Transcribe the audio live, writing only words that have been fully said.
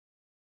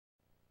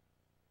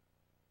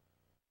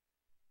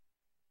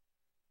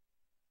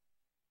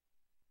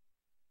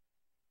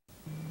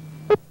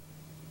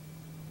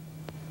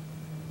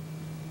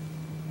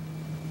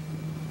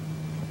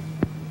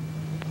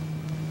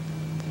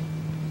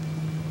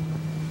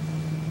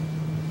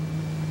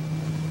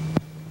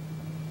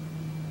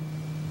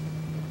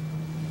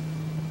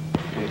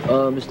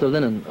Mr.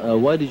 Lennon,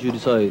 why did you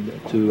decide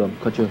to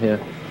cut your hair?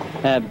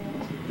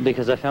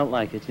 Because I felt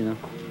like it, you know.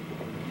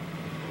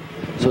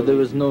 So there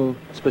was no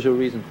special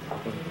reason?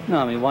 No,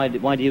 I mean, why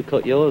do you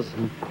cut yours?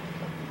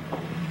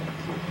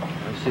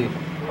 I see.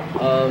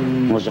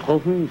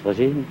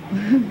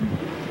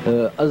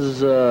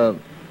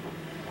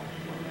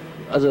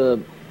 As a,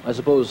 I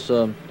suppose,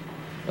 a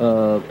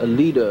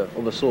leader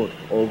of a sort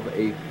of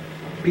a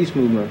peace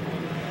movement,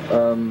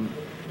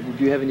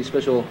 do you have any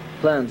special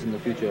plans in the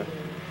future?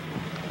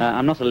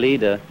 I'm not a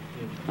leader,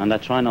 and I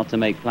try not to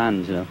make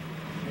plans, you know.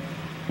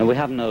 And we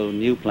have no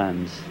new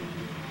plans.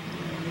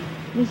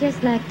 We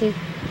just like to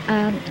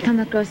come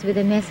across with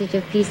a message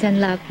of peace and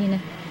love, you know.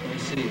 I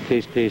see.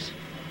 Peace, peace.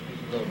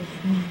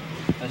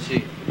 I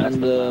see.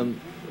 And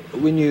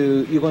when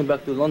you're going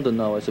back to London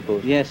now, I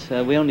suppose? Yes,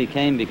 we only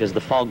came because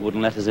the fog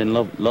wouldn't let us in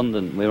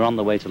London. We were on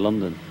the way to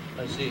London.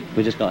 I see.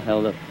 We just got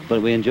held up,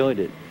 but we enjoyed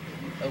it.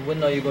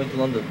 When are you going to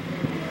London?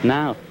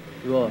 Now.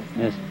 You are?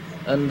 Yes.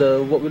 And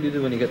what will you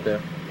do when you get there?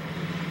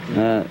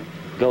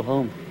 Go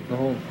home. Go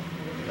home.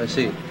 I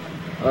see.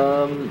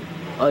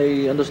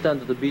 I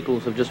understand that the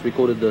Beatles have just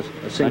recorded a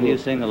single. A new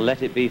single,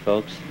 Let It Be,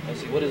 folks. I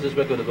see. What is this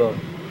record about?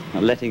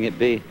 Letting it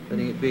be.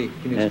 Letting it be.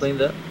 Can you Yes. explain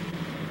that?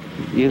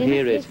 You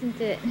hear it. Listen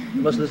to it.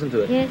 You must listen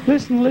to it. Yes.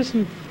 Listen,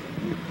 listen.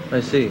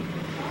 I see.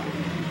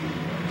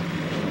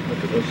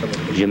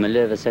 Je me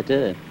lève à 7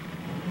 heures.